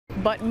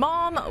But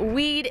mom,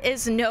 weed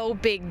is no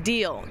big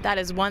deal. That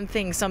is one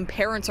thing some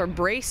parents are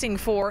bracing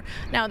for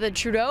now the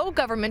Trudeau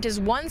government is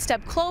one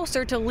step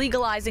closer to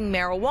legalizing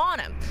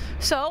marijuana.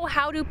 So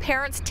how do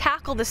parents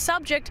tackle the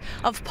subject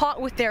of pot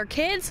with their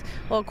kids?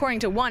 Well, according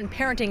to one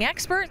parenting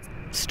expert,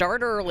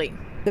 start early.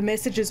 The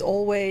message is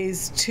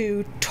always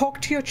to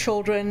talk to your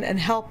children and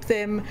help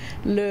them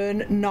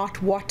learn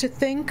not what to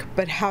think,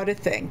 but how to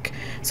think.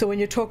 So when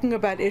you're talking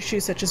about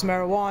issues such as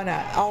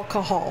marijuana,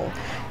 alcohol,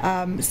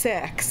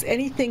 sex,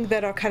 anything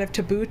that are kind of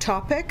taboo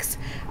topics,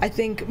 I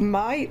think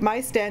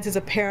my stance as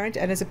a parent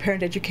and as a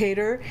parent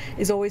educator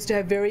is always to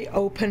have very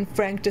open,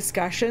 frank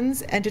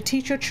discussions and to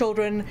teach your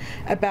children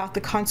about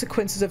the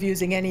consequences of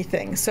using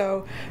anything.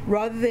 So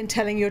rather than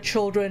telling your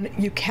children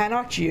you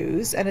cannot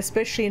use, and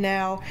especially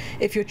now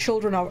if your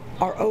children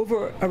are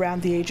over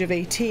around the age of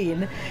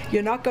 18,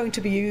 you're not going to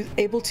be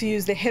able to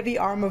use the heavy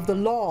arm of the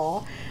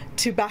law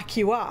to back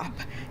you up.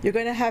 You're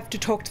going to have to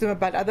talk to them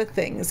about other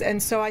things.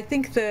 And so I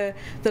think the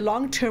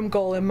long-term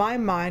goal in my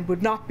mind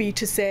would not be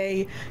to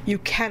say you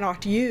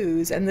cannot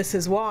use and this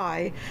is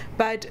why,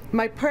 but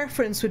my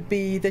preference would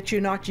be that you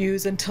not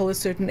use until a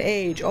certain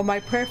age, or my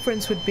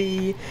preference would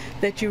be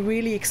that you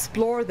really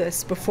explore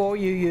this before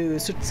you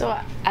use. So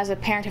as a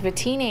parent of a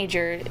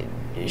teenager,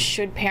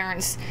 should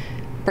parents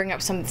bring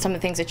up some of the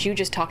things that you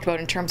just talked about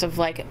in terms of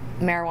like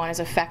marijuana's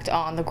effect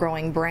on the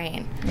growing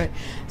brain? Right.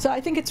 So I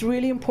think it's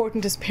really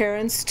important as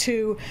parents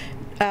to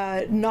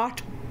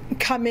not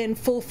come in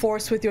full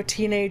force with your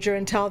teenager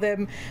and tell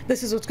them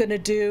this is what's going to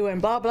do and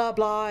blah blah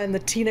blah, and the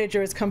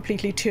teenager is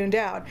completely tuned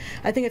out.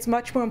 I think it's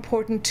much more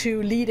important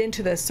to lead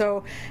into this.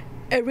 So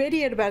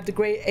already at about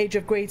the age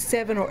of grade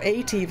 7 or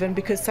 8 even,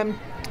 because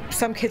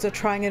some kids are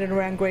trying it in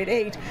around grade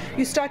 8,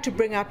 you start to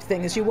bring up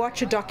things. You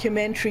watch a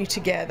documentary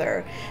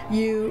together,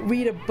 you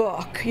read a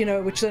book, you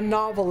know, which is a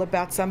novel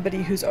about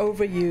somebody who's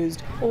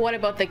overused. Well, what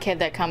about the kid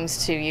that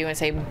comes to you and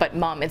say, but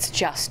mom, it's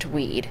just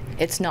weed,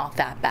 it's not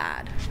that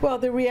bad? Well,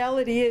 the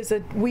reality is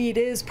that weed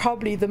is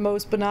probably the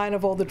most benign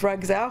of all the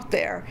drugs out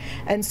there,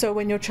 and so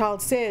when your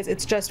child says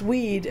it's just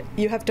weed,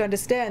 you have to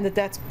understand that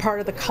that's part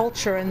of the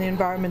culture and the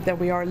environment that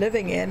we are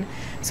living in.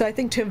 So I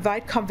think to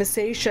invite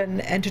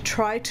conversation and to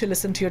try to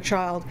listen to your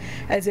child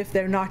as if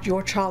they're not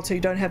your child, so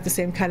you don't have the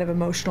same kind of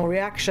emotional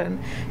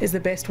reaction, is the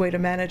best way to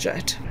manage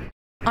it.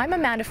 I'm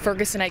Amanda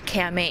Ferguson at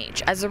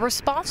CAMH. As the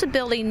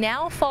responsibility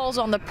now falls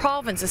on the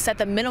province to set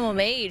the minimum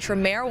age for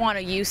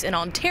marijuana use in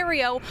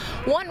Ontario,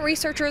 one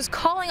researcher is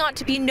calling on it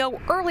to be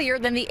no earlier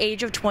than the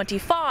age of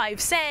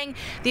 25, saying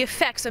the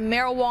effects of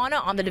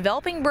marijuana on the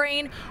developing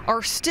brain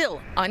are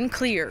still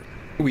unclear.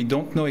 We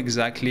don't know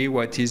exactly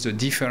what is the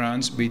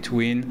difference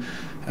between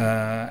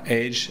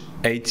age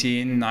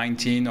 18,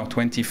 19 or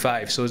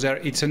 25. So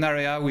it's an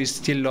area with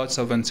still lots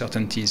of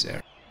uncertainties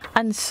there.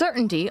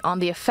 Uncertainty on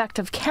the effect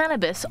of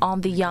cannabis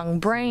on the young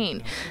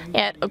brain.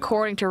 Yet,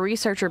 according to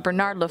researcher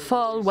Bernard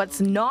Lefol,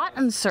 what's not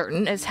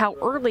uncertain is how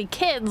early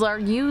kids are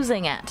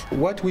using it.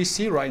 What we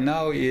see right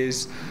now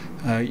is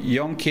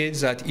young kids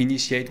that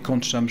initiate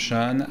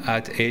consumption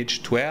at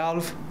age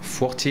 12,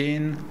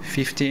 14,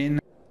 15.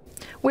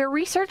 Where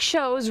research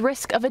shows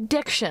risk of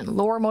addiction,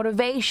 lower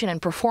motivation,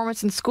 and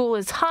performance in school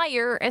is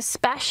higher,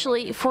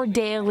 especially for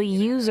daily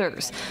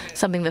users,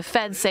 something the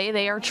feds say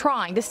they are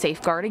trying to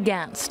safeguard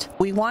against.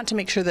 We want to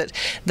make sure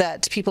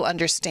that people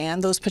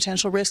understand those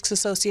potential risks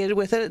associated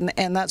with it,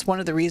 and that's one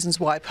of the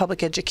reasons why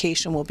public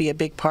education will be a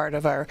big part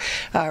of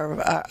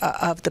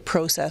of the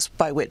process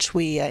by which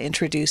we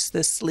introduce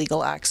this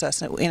legal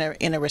access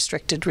in a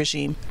restricted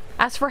regime.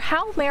 As for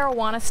how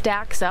marijuana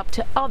stacks up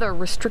to other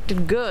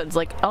restricted goods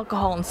like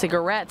alcohol and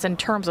cigarettes in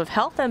terms of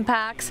health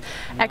impacts,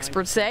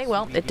 experts say,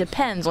 well, it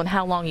depends on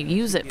how long you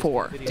use it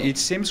for. It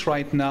seems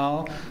right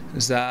now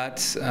that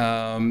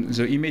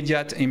the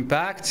immediate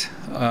impact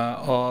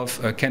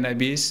of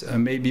cannabis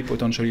may be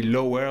potentially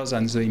lower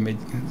than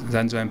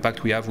the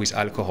impact we have with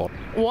alcohol.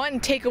 One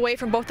takeaway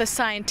from both the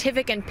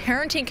scientific and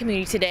parenting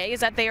community today is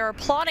that they are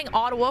applauding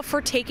Ottawa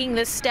for taking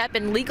this step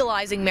in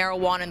legalizing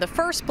marijuana in the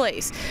first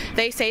place.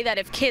 They say that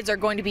if kids are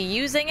going to be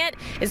using it,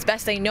 it's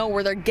best they know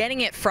where they're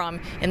getting it from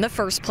in the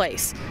first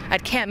place.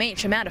 At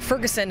CAMH, Amanda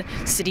Ferguson,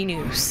 City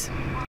News.